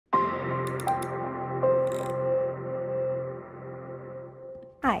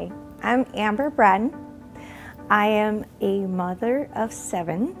Hi, I'm Braaten. I am a mother of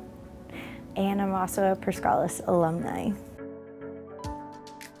 7, and I'm also a Per Scholas alumni.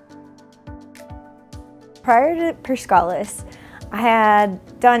 Prior to Per Scholas, I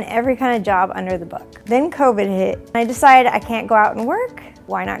had done every kind of job under the book. Then COVID hit. I decided I can't go out and work.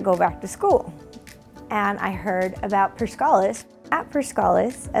 Why not go back to school? And I heard about Per Scholas. At Per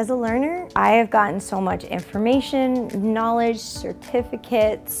Scholas, as a learner, I have gotten so much information, knowledge,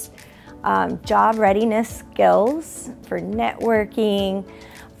 certificates, job readiness skills for networking,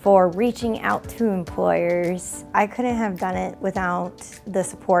 for reaching out to employers. I couldn't have done it without the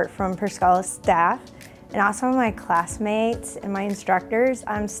support from Per Scholas staff and also my classmates and my instructors.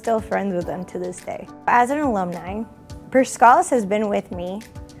 I'm still friends with them to this day. As an alumni, Per Scholas has been with me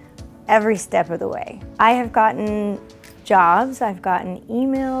every step of the way. I have gotten jobs, I've gotten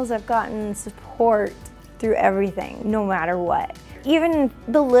emails, I've gotten support through everything, no matter what. Even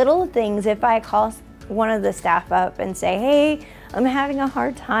the little things, if I call one of the staff up and say, hey, I'm having a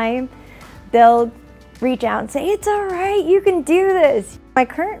hard time, they'll reach out and say, it's all right, you can do this. My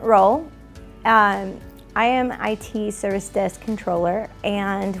current role, I am IT Service Desk Controller,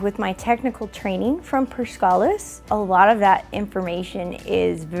 and with my technical training from Per Scholas, a lot of that information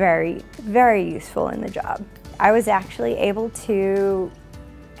is very, very useful in the job. I was actually able to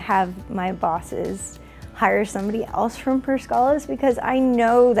have my bosses hire somebody else from Per Scholas because I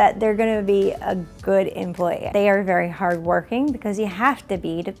know that they're going to be a good employee. They are very hardworking because you have to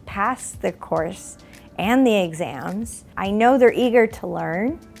be to pass the course and the exams. I know they're eager to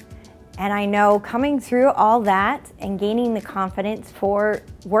learn, and I know coming through all that and gaining the confidence for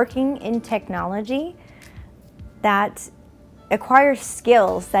working in technology that acquires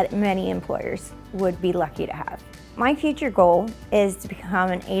skills that many employers would be lucky to have. My future goal is to become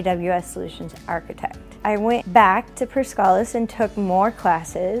an AWS Solutions Architect. I went back to Per Scholas and took more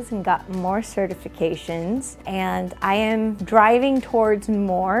classes and got more certifications, and I am driving towards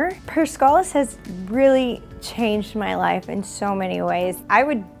more. Per Scholas has really changed my life in so many ways. I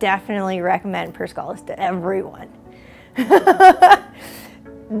would definitely recommend Per Scholas to everyone.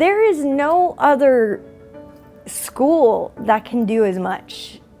 There is no other school that can do as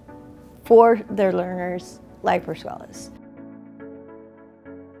much for their learners like Per Scholas.